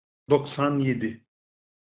97.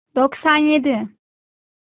 97.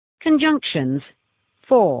 Conjunctions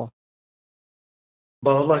 4.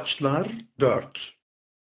 Bağlaçlar 4.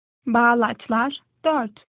 Bağlaçlar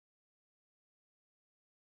 4.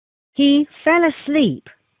 He fell asleep,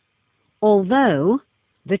 although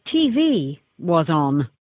the TV was on.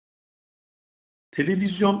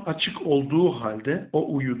 Televizyon açık olduğu halde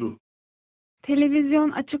o uyudu.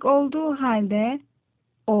 Televizyon açık olduğu halde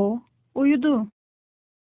o uyudu.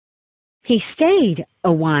 He stayed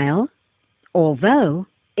a while, although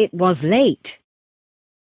it was late.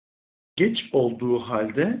 Geç olduğu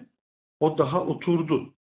halde o daha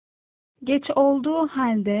oturdu. Geç olduğu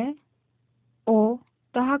halde o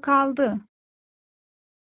daha kaldı.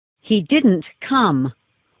 He didn't come,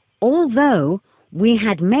 although we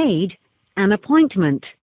had made an appointment.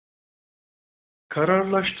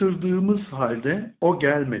 Kararlaştırdığımız halde o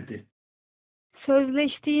gelmedi.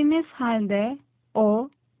 Sözleştiğimiz halde o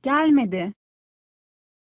gelmedi.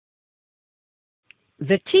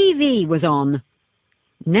 The TV was on.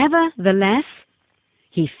 Nevertheless,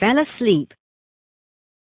 he fell asleep.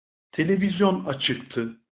 Televizyon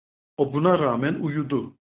açıktı. O buna rağmen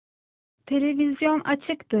uyudu. Televizyon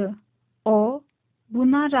açıktı. O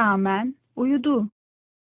buna rağmen uyudu.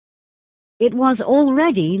 It was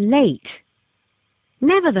already late.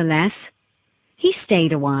 Nevertheless, he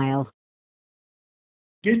stayed a while.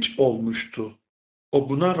 Geç olmuştu. O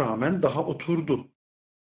buna rağmen daha oturdu.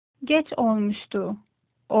 Geç olmuştu.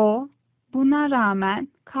 O buna rağmen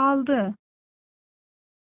kaldı.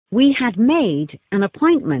 We had made an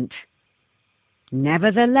appointment.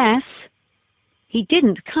 Nevertheless, he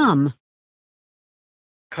didn't come.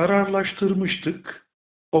 Kararlaştırmıştık.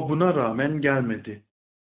 O buna rağmen gelmedi.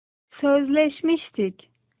 Sözleşmiştik.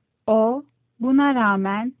 O buna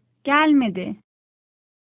rağmen gelmedi.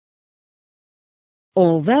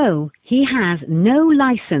 Although he has no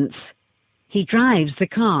license, he drives the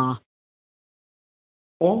car.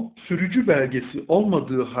 O sürücü belgesi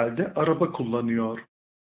olmadığı halde araba kullanıyor.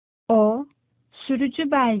 O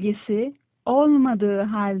sürücü belgesi olmadığı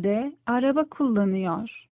halde araba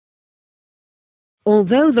kullanıyor.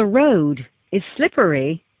 Although the road is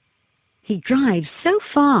slippery, he drives so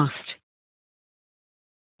fast.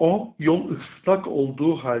 O yol ıslak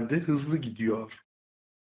olduğu halde hızlı gidiyor.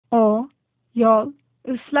 O yol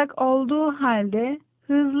ıslak olduğu halde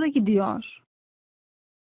hızlı gidiyor.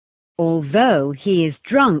 Although he is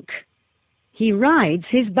drunk, he rides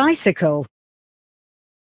his bicycle.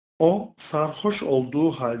 O sarhoş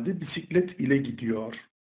olduğu halde bisiklet ile gidiyor.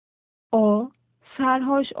 O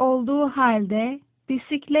sarhoş olduğu halde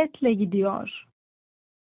bisikletle gidiyor.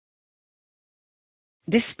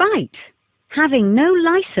 Despite having no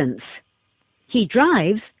license, he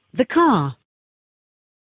drives the car.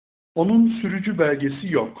 Onun sürücü belgesi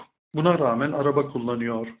yok. Buna rağmen araba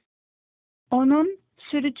kullanıyor. Onun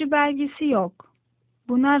sürücü belgesi yok.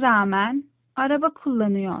 Buna rağmen araba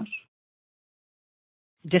kullanıyor.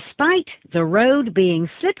 Despite the road being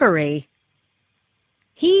slippery,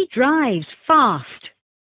 he drives fast.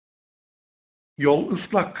 Yol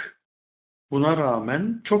ıslak. Buna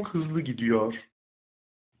rağmen çok hızlı gidiyor.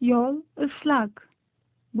 Yol ıslak.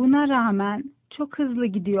 Buna rağmen çok hızlı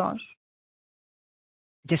gidiyor.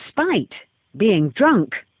 Despite being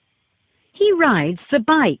drunk, he rides the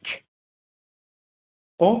bike.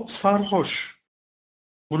 O sarhoş.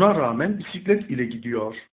 Buna rağmen bisiklet ile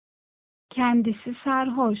gidiyor. Kendisi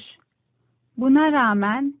sarhoş. Buna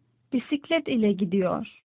rağmen bisiklet ile gidiyor.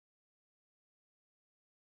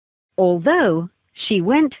 Although she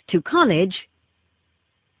went to college,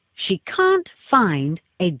 she can't find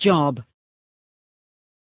a job.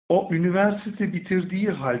 O üniversite bitirdiği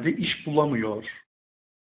halde iş bulamıyor.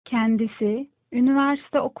 Kendisi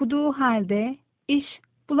üniversite okuduğu halde iş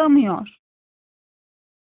bulamıyor.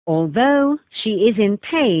 Although she is in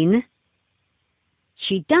pain,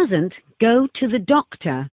 she doesn't go to the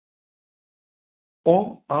doctor.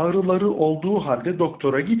 O ağrıları olduğu halde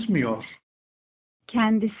doktora gitmiyor.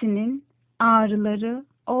 Kendisinin ağrıları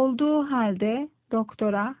olduğu halde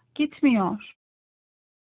doktora gitmiyor.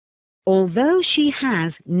 Although she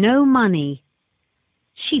has no money,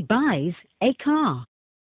 she buys a car.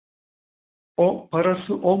 O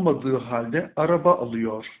parası olmadığı halde araba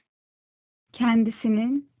alıyor.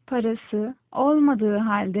 Kendisinin parası olmadığı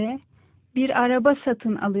halde bir araba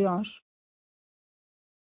satın alıyor.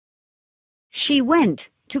 She went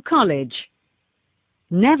to college.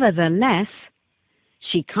 Nevertheless,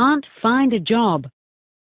 she can't find a job.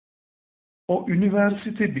 O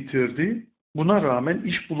üniversite bitirdi. Buna rağmen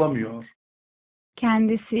iş bulamıyor.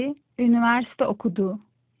 Kendisi üniversite okudu.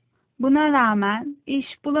 Buna rağmen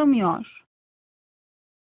iş bulamıyor.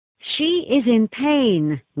 She is in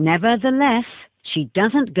pain. Nevertheless, she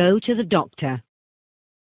doesn't go to the doctor.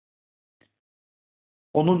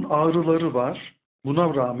 Onun ağrıları var.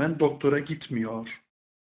 Buna rağmen doktora gitmiyor.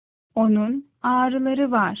 Onun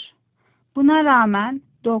ağrıları var. Buna rağmen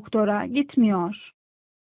doktora gitmiyor.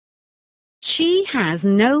 She has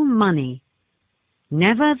no money.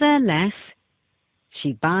 Nevertheless, she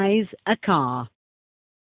buys a car.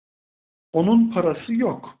 Onun parası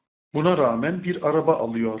yok. Buna rağmen bir araba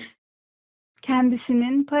alıyor.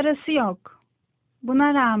 Kendisinin parası yok.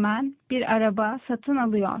 Buna rağmen bir araba satın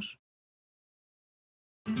alıyor.